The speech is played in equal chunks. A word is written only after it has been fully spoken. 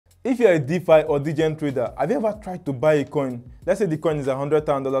If you're a DeFi or Degen trader, have you ever tried to buy a coin? Let's say the coin is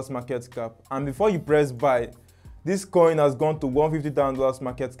 $100,000 market cap, and before you press buy, this coin has gone to $150,000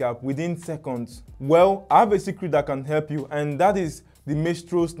 market cap within seconds. Well, I have a secret that can help you, and that is the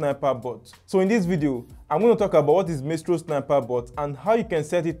Maestro Sniper Bot. So in this video, I'm going to talk about what is Maestro Sniper Bot and how you can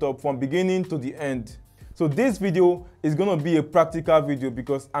set it up from beginning to the end. So this video is going to be a practical video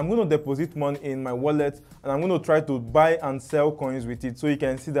because I'm going to deposit money in my wallet and I'm going to try to buy and sell coins with it, so you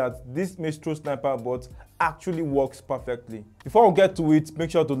can see that this Maestro Sniper Bot actually works perfectly. Before we get to it,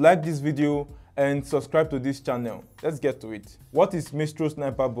 make sure to like this video and subscribe to this channel. Let's get to it. What is Maestro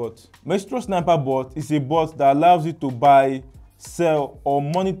Sniper Bot? Maestro Sniper Bot is a bot that allows you to buy, sell, or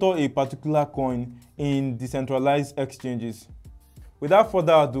monitor a particular coin in decentralized exchanges. Without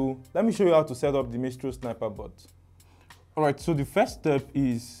further ado, let me show you how to set up the Maestro Sniper Bot. Alright, so the first step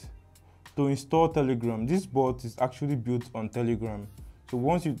is to install Telegram. This bot is actually built on Telegram. So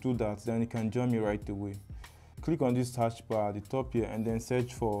once you do that, then you can join me right away. Click on this search bar at the top here and then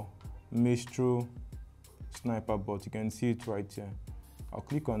search for Maestro Sniper Bot. You can see it right here. I'll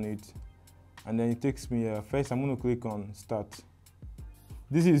click on it and then it takes me here. First, I'm going to click on Start.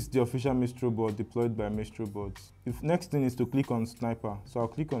 This is the official Maestro bot deployed by Maestro Bots. The next thing is to click on Sniper, so I'll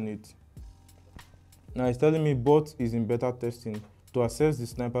click on it. Now it's telling me bot is in beta testing. To access the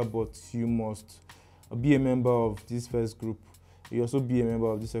Sniper bot, you must be a member of this first group. You also be a member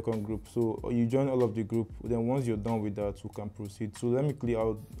of the second group. So you join all of the group. Then once you're done with that, we can proceed. So let me click.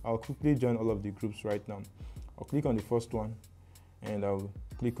 I'll quickly join all of the groups right now. I'll click on the first one, and I'll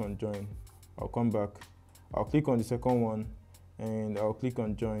click on join. I'll come back. I'll click on the second one, and I'll click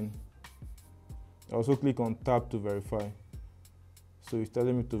on join. I'll also click on tap to verify. So it's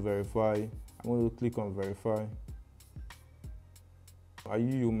telling me to verify. I'm going to click on verify. Are you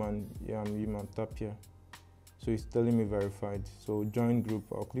human? Yeah, I'm human. Tap here. So it's telling me verified. So join group.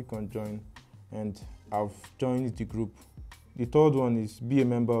 I'll click on join and I've joined the group. The third one is be a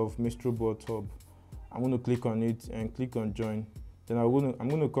member of Maestro Bot Hub. I'm going to click on it and click on join. Then I'm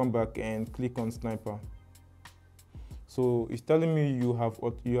going to come back and click on Sniper. So it's telling me you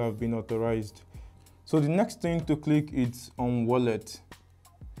have been authorized. So the next thing to click is on wallet.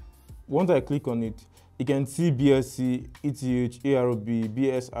 Once I click on it, you can see BSC, ETH, ARB,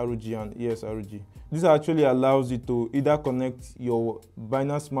 BSRG, and ESRG. This actually allows you to either connect your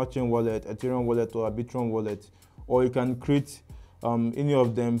Binance Smart Chain wallet, Ethereum wallet, or Arbitrum wallet, or you can create any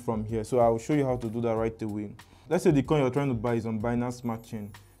of them from here. So I'll show you how to do that right away. Let's say the coin you're trying to buy is on Binance Smart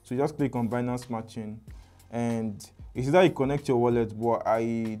Chain. So you just click on Binance Smart Chain, and it's either you connect your wallet, but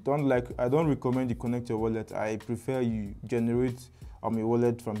I don't recommend you connect your wallet. I prefer you generate a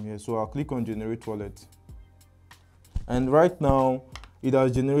wallet from here. So I'll click on generate wallet. And right now, it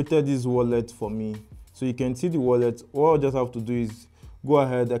has generated this wallet for me. So you can see the wallet. All I just have to do is go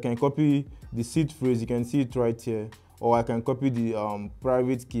ahead. I can copy the seed phrase. You can see it right here. Or I can copy the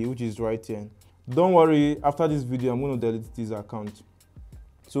private key, which is right here. Don't worry, after this video, I'm going to delete this account.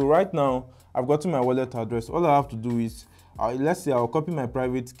 So right now, I've gotten my wallet address. All I have to do is, let's say I'll copy my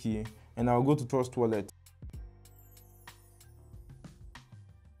private key and I'll go to Trust Wallet.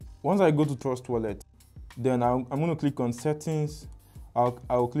 Once I go to Trust Wallet, then I'm going to click on Settings.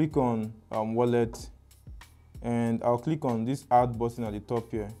 I'll click on Wallet, and I'll click on this Add button at the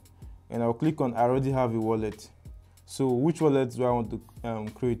top here, and I'll click on I already have a wallet. So which wallet do I want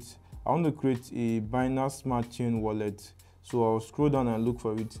to create? I want to create a Binance Smart Chain wallet. So I'll scroll down and look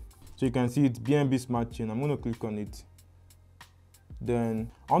for it. So you can see it's BNB Smart Chain. I'm going to click on it.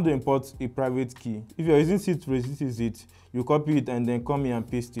 Then I want to import a private key. If you're using seed phrase, this is it. You copy it and then come here and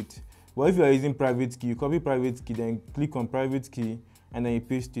paste it. But if you're using private key, you copy private key, then click on private key and then you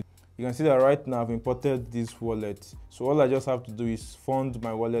paste it. You can see that right now I've imported this wallet. So all I just have to do is fund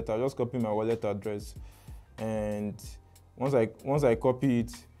my wallet. I'll just copy my wallet address. And once I copy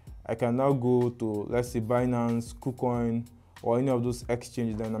it, I can now go to, let's say, Binance, KuCoin, or any of those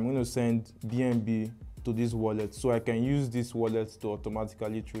exchanges. Then I'm going to send BNB to this wallet, so I can use this wallet to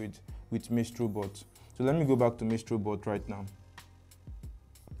automatically trade with Maestro Bot. So let me go back to Maestro Bot right now.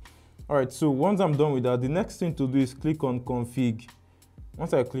 All right, so once I'm done with that, the next thing to do is click on Config.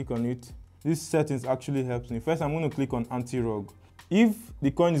 Once I click on it, this settings actually helps me. First, I'm going to click on Anti-Rug. If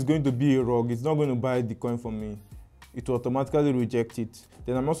the coin is going to be a rug, it's not going to buy the coin from me. It will automatically reject it.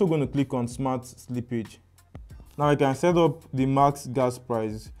 Then I'm also going to click on Smart Slippage. Now I can set up the max gas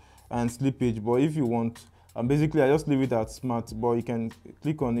price and slippage, but if you want, basically I just leave it at smart, but you can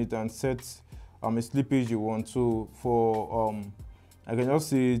click on it and set a slippage you want. So for I can just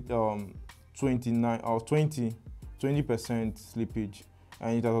say 29 or 20% slippage,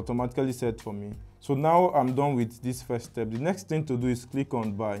 and it has automatically set for me. So now I'm done with this first step. The next thing to do is click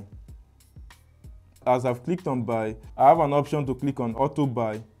on buy. As I've clicked on buy, I have an option to click on auto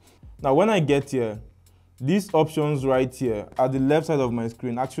buy. Now when I get here, these options right here at the left side of my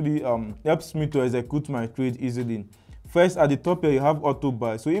screen actually helps me to execute my trade easily. First, at the top here, you have auto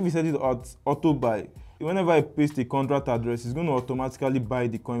buy. So if you set it at auto buy, whenever I paste the contract address, it's going to automatically buy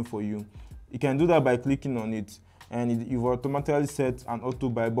the coin for you. You can do that by clicking on it, and you've automatically set an auto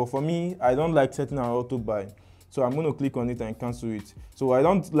buy. But for me, I don't like setting an auto buy, so I'm going to click on it and cancel it. So I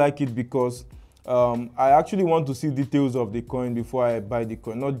don't like it because I actually want to see details of the coin before I buy the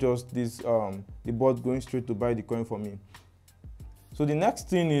coin, not just this the bot going straight to buy the coin for me. So the next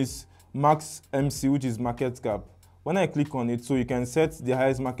thing is max MC, which is market cap. When I click on it, so you can set the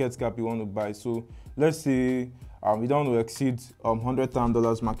highest market cap you want to buy. So let's say we don't want to exceed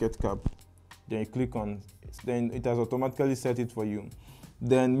 $100,000 market cap. Then you click on it, then it has automatically set it for you.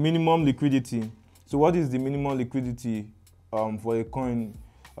 Then minimum liquidity. So what is the minimum liquidity for a coin?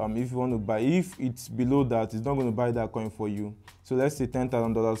 If you want to buy, if it's below that, it's not going to buy that coin for you. So let's say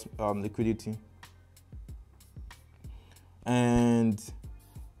 $10,000 liquidity. And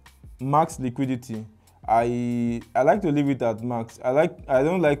max liquidity, I like to leave it at max. I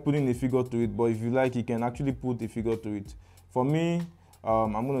don't like putting a figure to it, but if you like, you can actually put a figure to it. For me,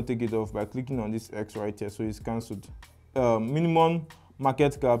 I'm going to take it off by clicking on this X right here, so it's cancelled. Minimum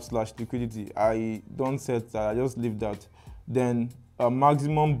market cap / liquidity, I don't set that, I just leave that. Then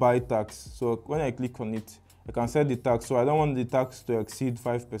maximum buy tax. So when I click on it, I can set the tax. So I don't want the tax to exceed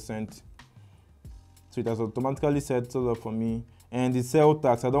 5%. So it has automatically set up for me. And the sell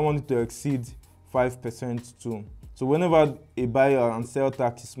tax, I don't want it to exceed 5% too. So whenever a buy and sell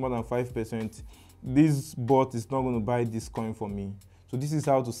tax is more than 5%, this bot is not going to buy this coin for me. So this is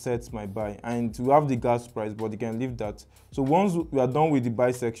how to set my buy. And we have the gas price, but you can leave that. So once we are done with the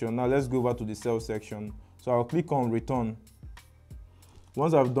buy section, now let's go over to the sell section. So I'll click on return.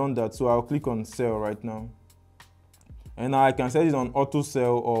 Once I've done that, so I'll click on sell right now. And now I can set it on auto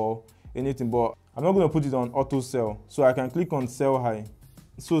sell or anything, but I'm not going to put it on auto sell. So I can click on sell high.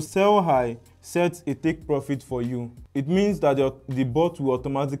 So sell high sets a take profit for you. It means that the bot will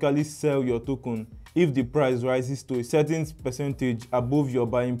automatically sell your token if the price rises to a certain percentage above your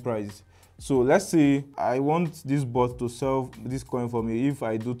buying price. So let's say I want this bot to sell this coin for me. If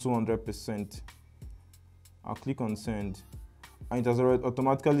I do 200%, I'll click on send. And it has already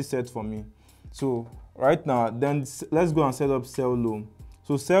automatically set for me. So right now, then let's go and set up sell low.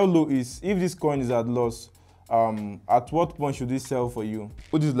 So sell low is if this coin is at loss, at what point should it sell for you?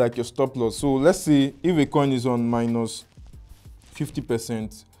 Which is like your stop loss. So let's say if a coin is on minus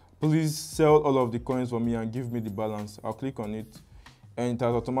 50%, please sell all of the coins for me and give me the balance. I'll click on it, and it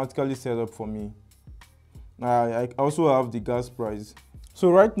has automatically set up for me. I also have the gas price. So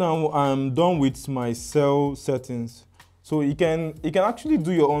right now I'm done with my sell settings. So you can actually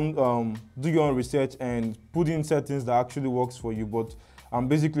do your own research and put in settings that actually works for you. But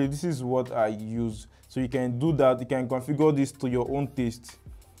basically this is what I use. So you can do that. You can configure this to your own taste.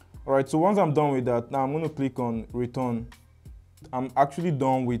 All right. So once I'm done with that, now I'm going to click on return. I'm actually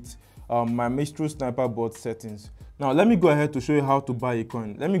done with my Maestro Sniper Bot settings. Now let me go ahead to show you how to buy a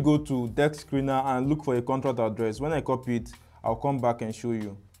coin. Let me go to Dex Screener and look for a contract address. When I copy it, I'll come back and show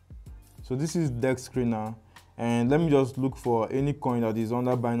you. So this is Dex Screener. And let me just look for any coin that is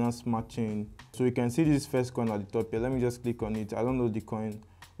under Binance Smart Chain. So you can see this first coin at the top here. Let me just click on it. I don't know the coin,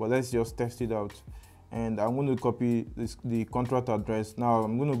 but let's just test it out. And I'm going to copy the contract address. Now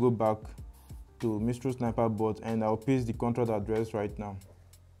I'm going to go back to Maestro Sniper Bot and I'll paste the contract address right now.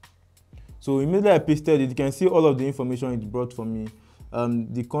 So immediately I pasted it, you can see all of the information it brought for me.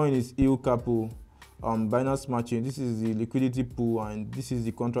 The coin is Il Capo, Binance Smart Chain. This is the liquidity pool, and this is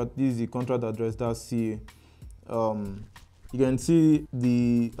the contract. This is the contract address. That's CA. You can see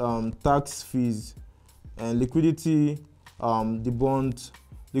the tax fees and liquidity. The bond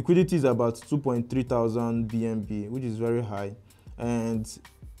liquidity is about 2.3 thousand BNB, which is very high, and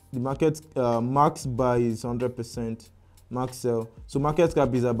the market max buy is 100%, max sell. So market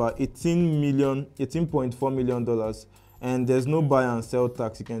cap is about $18.4 million, and there's no buy and sell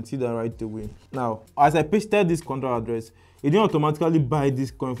tax. You can see that right away. Now, as I pasted this contract address, it didn't automatically buy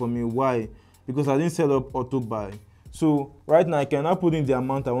this coin for me. Why? Because I didn't set up auto buy. So right now I can now put in the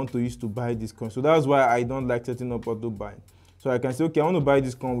amount I want to use to buy this coin. So that's why I don't like setting up auto buy. So I can say, okay, I want to buy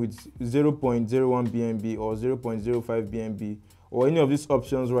this coin with 0.01 BNB or 0.05 BNB or any of these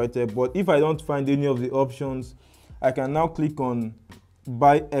options right there. But if I don't find any of the options, I can now click on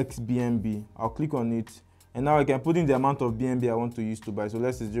buy X BNB. I'll click on it, and now I can put in the amount of BNB I want to use to buy. So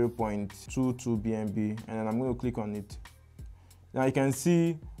let's say 0.22 BNB, and then I'm going to click on it. Now you can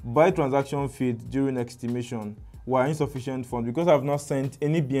see buy transaction feed during estimation were insufficient funds because I've not sent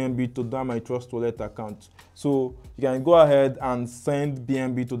any BNB to that my Trust Wallet account. So you can go ahead and send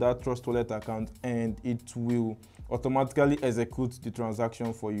BNB to that Trust Wallet account and it will automatically execute the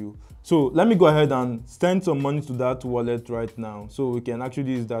transaction for you. So let me go ahead and send some money to that wallet right now so we can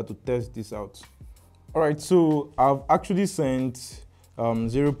actually use that to test this out. All right, so I've actually sent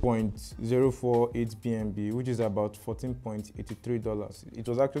 0.048 BNB, which is about $14.83. It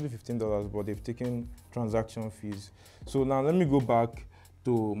was actually $15, but they've taken transaction fees. So now let me go back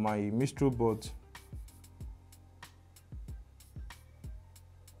to my Maestro Bot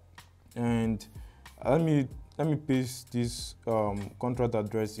and let me paste this contract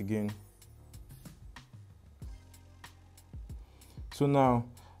address again. So now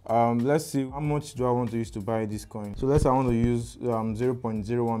let's see how much do I want to use to buy this coin. So let's say I want to use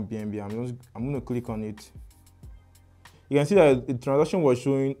 0.01 BNB. I'm going to click on it. You can see that the transaction was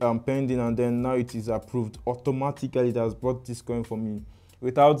showing pending, and then now it is approved. Automatically it has bought this coin for me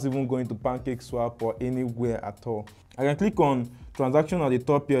without even going to PancakeSwap or anywhere at all. I can click on transaction at the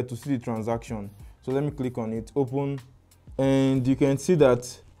top here to see the transaction. So let me click on it, open, and you can see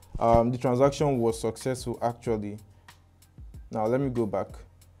that the transaction was successful actually. Now let me go back.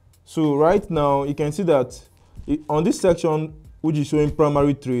 So right now you can see that on this section which is showing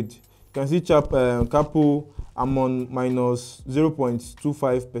primary trade, you can see Capo I'm on minus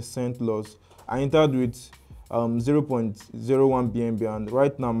 0.25% loss. I entered with 0.01 BNB, and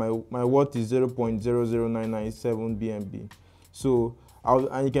right now my worth is 0.00997 BNB. So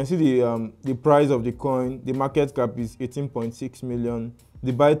and you can see the price of the coin, the market cap is 18.6 million,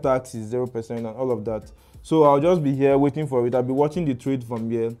 the buy tax is 0% and all of that. So I'll just be here waiting for it. I'll be watching the trade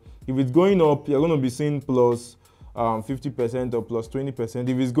from here. If it's going up, you're going to be seeing plus 50% or plus 20%.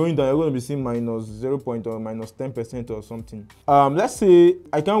 If it's going down, you're going to be seeing minus 0. Or minus 10% or something. Let's say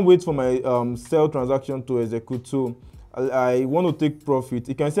I can't wait for my sell transaction to execute. So I want to take profit.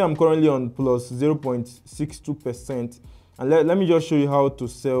 You can see I'm currently on plus 0.62%. And let me just show you how to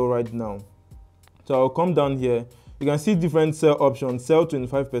sell right now. So I'll come down here. You can see different sell options: sell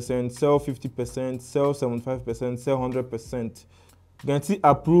 25%, sell 50%, sell 75%, sell 100%. You can see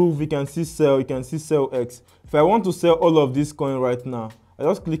approve, you can see sell, you can see sell X. If I want to sell all of this coin right now, I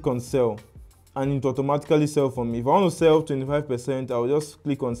just click on sell and it automatically sell for me. If I want to sell 25%, I'll just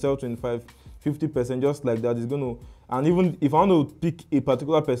click on sell 25, 50%, just like that. It's going to, and even if I want to pick a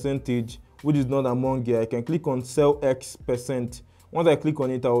particular percentage which is not among here, I can click on sell X percent. Once I click on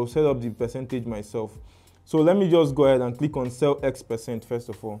it, I will set up the percentage myself. So let me just go ahead and click on sell X percent first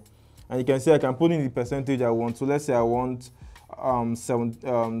of all. And you can see I can put in the percentage I want. So let's say I want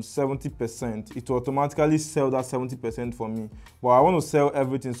 70%. It will automatically sell that 70% for me. But I want to sell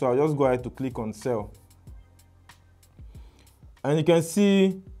everything, so I'll just go ahead to click on sell. And you can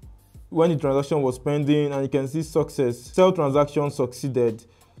see when the transaction was pending, and you can see success. Sell transaction succeeded.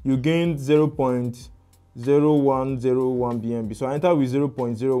 You gained 0.0101 BNB. So I entered with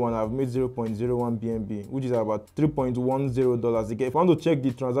 0.01. I've made 0.01 BNB, which is about $3.10. Again, if I want to check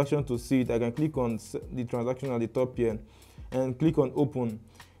the transaction to see it, I can click on the transaction at the top here and click on open.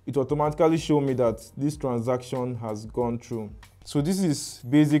 It will automatically show me that this transaction has gone through. So this is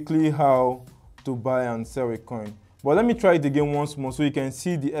basically how to buy and sell a coin. But let me try it again once more so you can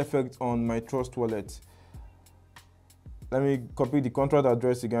see the effect on my Trust wallet. Let me copy the contract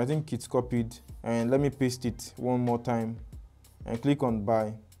address again. I think it's copied, and let me paste it one more time and click on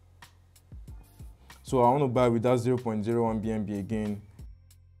buy. So I want to buy with that 0.01 BNB again.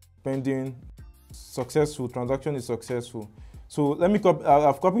 Pending, successful, transaction is successful. So let me copy,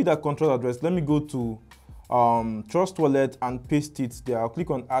 I've copied that contract address. Let me go to Trust wallet and paste it there. I'll click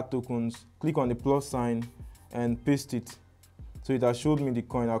on add tokens, click on the plus sign and paste it. So it has showed me the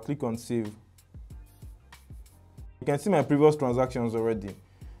coin. I'll click on save. You can see my previous transactions already.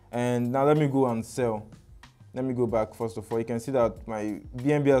 And now let me go and sell. Let me go back first of all. You can see that my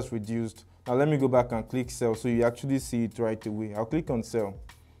BNB has reduced. Now let me go back and click sell so you actually see it right away. I'll click on sell.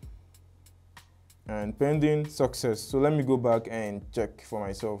 And pending, success. So let me go back and check for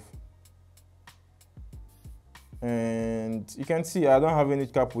myself. And you can see I don't have any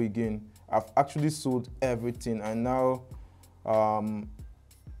capital again. I've actually sold everything, and now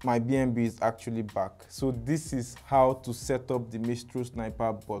my BNB is actually back. So this is how to set up the Maestro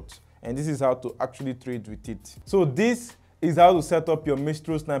Sniper Bot, and this is how to actually trade with it. So this is how to set up your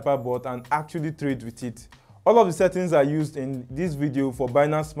Maestro Sniper Bot and actually trade with it. All of the settings are used in this video for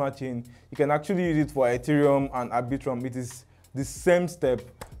Binance Smart Chain. You can actually use it for Ethereum and Arbitrum. It is the same step.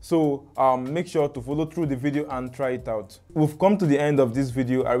 So make sure to follow through the video and try it out. We've come to the end of this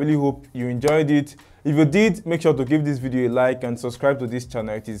video. I really hope you enjoyed it. If you did, make sure to give this video a like and subscribe to this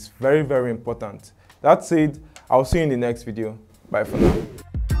channel. It is very, very important. That said, I'll see you in the next video. Bye for now.